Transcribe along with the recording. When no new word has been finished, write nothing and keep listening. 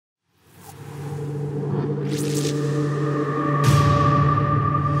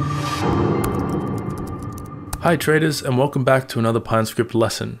Hi traders, and welcome back to another Pine Script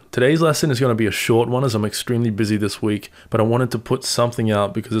lesson. Today's lesson is going to be a short one as I'm extremely busy this week, but I wanted to put something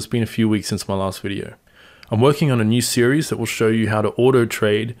out because it's been a few weeks since my last video. I'm working on a new series that will show you how to auto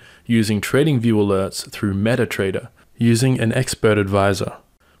trade using TradingView alerts through MetaTrader using an expert advisor,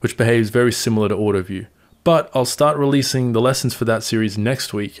 which behaves very similar to AutoView. But I'll start releasing the lessons for that series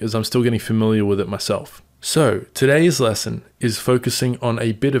next week as I'm still getting familiar with it myself. So today's lesson is focusing on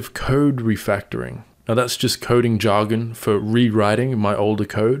a bit of code refactoring. Now that's just coding jargon for rewriting my older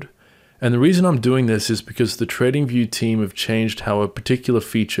code. And the reason I'm doing this is because the TradingView team have changed how a particular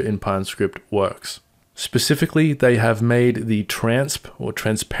feature in Pine Script works. Specifically, they have made the transp or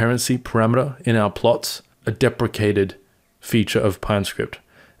transparency parameter in our plots a deprecated feature of Pine Script.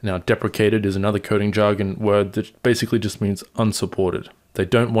 Now, deprecated is another coding jargon word that basically just means unsupported. They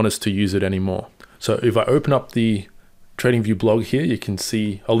don't want us to use it anymore. So if I open up the TradingView blog here, you can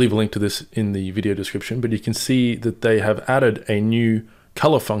see, I'll leave a link to this in the video description, but you can see that they have added a new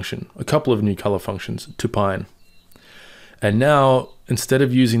color function, a couple of new color functions to Pine. And now, instead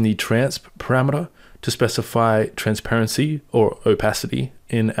of using the transp parameter to specify transparency or opacity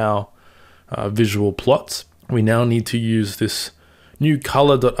in our visual plots, we now need to use this new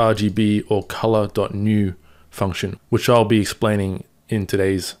color.rgb or color.new function, which I'll be explaining in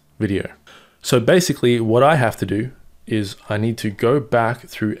today's video. So basically what I have to do is I need to go back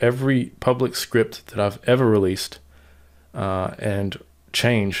through every public script that I've ever released and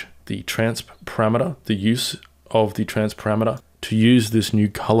change the transp parameter, the use of the transp parameter, to use this new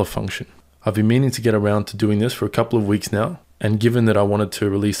color function. I've been meaning to get around to doing this for a couple of weeks now, and given that I wanted to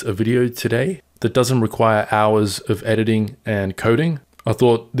release a video today that doesn't require hours of editing and coding, I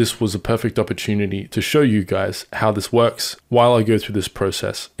thought this was a perfect opportunity to show you guys how this works while I go through this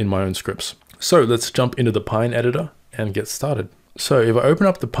process in my own scripts. So let's jump into the Pine editor and get started. So if I open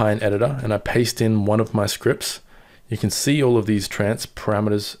up the Pine editor and I paste in one of my scripts, you can see all of these trans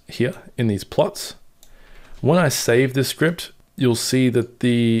parameters here in these plots. When I save this script, you'll see that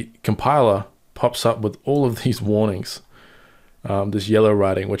the compiler pops up with all of these warnings. This yellow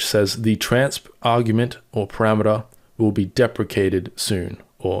writing, which says the transp argument or parameter will be deprecated soon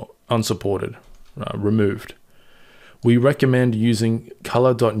or unsupported, removed. We recommend using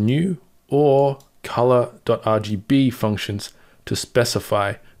color.new or color.rgb functions to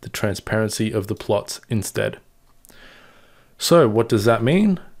specify the transparency of the plots instead. So what does that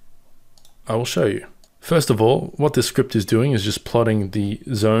mean? I will show you. First of all, what this script is doing is just plotting the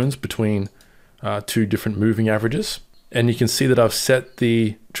zones between two different moving averages. And you can see that I've set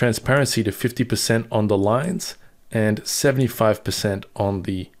the transparency to 50% on the lines and 75% on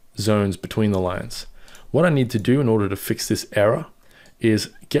the zones between the lines. What I need to do in order to fix this error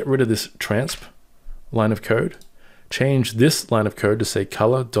is get rid of this transp line of code, change this line of code to say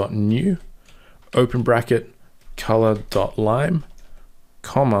color.new, open bracket, color.lime,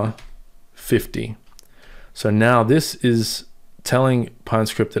 comma, 50. So now this is telling Pine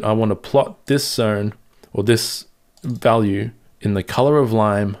Script that I want to plot this zone or this value in the color of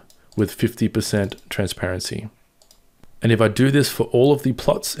lime with 50% transparency. And if I do this for all of the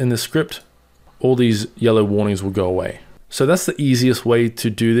plots in the script, all these yellow warnings will go away. So that's the easiest way to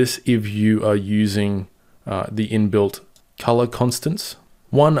do this if you are using the inbuilt color constants.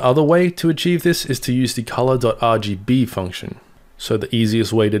 One other way to achieve this is to use the color.rgb function. So the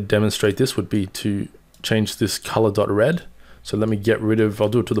easiest way to demonstrate this would be to change this color.red. So let me get rid of, I'll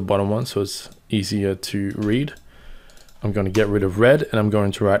do it to the bottom one so it's easier to read. I'm going to get rid of red and I'm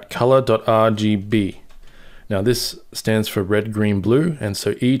going to write color.rgb. Now this stands for red, green, blue. And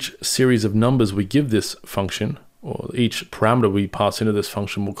so each series of numbers we give this function, or each parameter we pass into this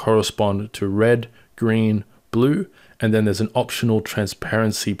function, will correspond to red, green, blue, and then there's an optional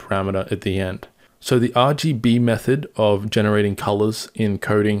transparency parameter at the end. So the RGB method of generating colors in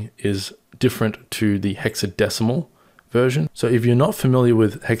coding is different to the hexadecimal version. So if you're not familiar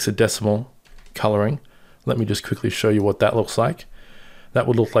with hexadecimal coloring, let me just quickly show you what that looks like. That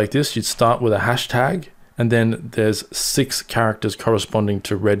would look like this. You'd start with a hashtag, and then there's 6 characters corresponding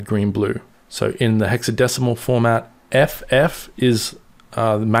to red, green, blue. So in the hexadecimal format, FF is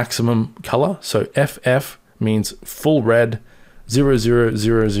the maximum color. So FF means full red,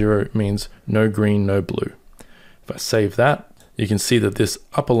 0000 means no green, no blue. If I save that, you can see that this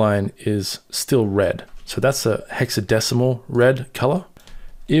upper line is still red. So that's a hexadecimal red color.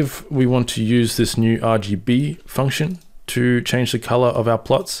 If we want to use this new RGB function to change the color of our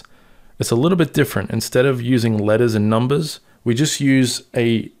plots, it's a little bit different. Instead of using letters and numbers, we just use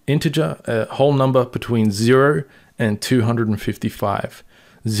a integer, a whole number between 0 and 255.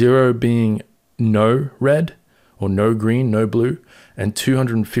 0 being no red, or no green, no blue, and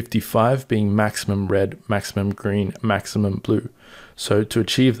 255 being maximum red, maximum green, maximum blue. So to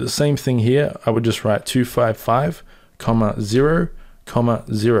achieve the same thing here, I would just write 255, 0,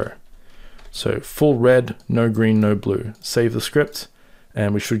 0. So full red, no green, no blue. Save the script,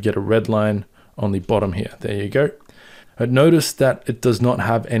 and we should get a red line on the bottom here. There you go. Notice that it does not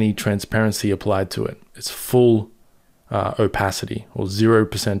have any transparency applied to it. It's full opacity, or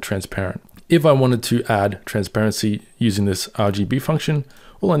 0% transparent. If I wanted to add transparency using this RGB function,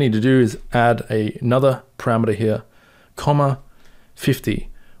 all I need to do is add another parameter here, 50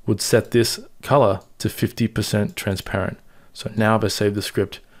 would set this color to 50% transparent. So now if I save the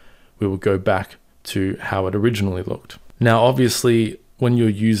script, we will go back to how it originally looked. Now, obviously, when you're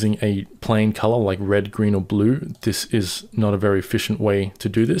using a plain color like red, green, or blue, this is not a very efficient way to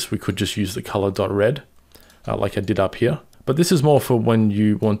do this. We could just use the color.red like I did up here. But this is more for when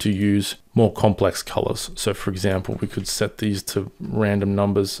you want to use more complex colors. So for example, we could set these to random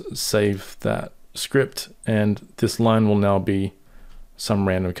numbers, save that script, and this line will now be some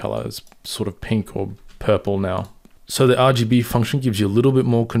random color. It's sort of pink or purple now. So the RGB function gives you a little bit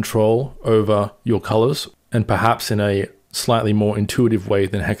more control over your colors, and perhaps in a slightly more intuitive way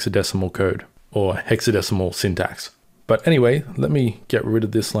than hexadecimal code or hexadecimal syntax. But anyway, let me get rid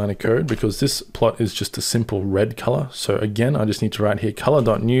of this line of code because this plot is just a simple red color. So again, I just need to write here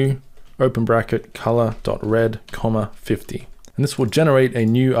color.new, open bracket, color.red, 50. And this will generate a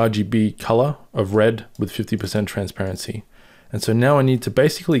new RGB color of red with 50% transparency. And so now I need to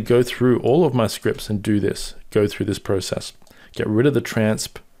basically go through all of my scripts and do this, go through this process, get rid of the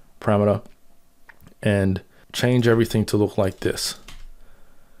transp parameter and change everything to look like this.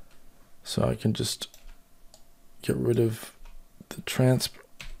 So I can just get rid of the transp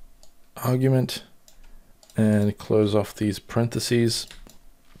argument and close off these parentheses.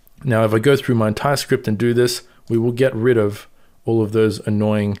 Now, if I go through my entire script and do this, we will get rid of all of those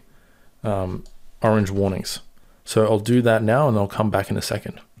annoying orange warnings. So I'll do that now and I'll come back in a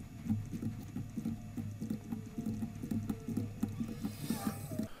second.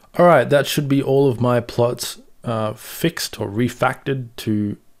 All right, that should be all of my plots fixed or refactored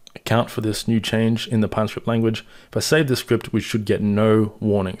to account for this new change in the Pine Script language. If I save the script, we should get no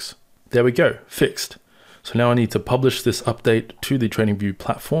warnings. There we go, fixed. So now I need to publish this update to the TradingView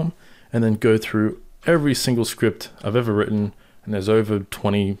platform and then go through every single script I've ever written, and there's over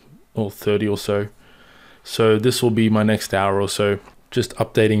 20 or 30 or so. So this will be my next hour or so, just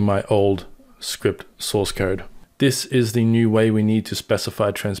updating my old script source code. This is the new way we need to specify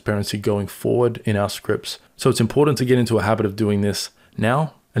transparency going forward in our scripts. So it's important to get into a habit of doing this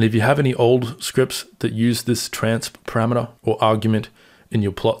now. And if you have any old scripts that use this transp parameter or argument in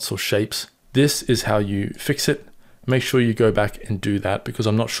your plots or shapes, this is how you fix it. Make sure you go back and do that, because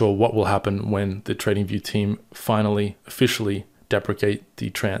I'm not sure what will happen when the TradingView team finally officially deprecate the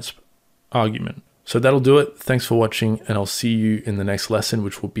transp argument. So that'll do it. Thanks for watching, and I'll see you in the next lesson,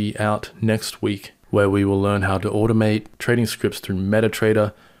 which will be out next week, where we will learn how to automate trading scripts through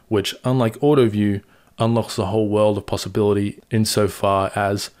MetaTrader, which, unlike AutoView, unlocks a whole world of possibility insofar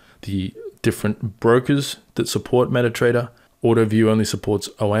as the different brokers that support MetaTrader. AutoView only supports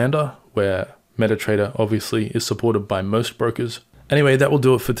Oanda, where MetaTrader obviously is supported by most brokers. Anyway, that will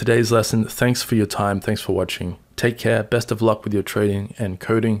do it for today's lesson. Thanks for your time. Thanks for watching. Take care. Best of luck with your trading and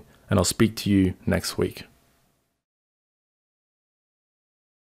coding, and I'll speak to you next week.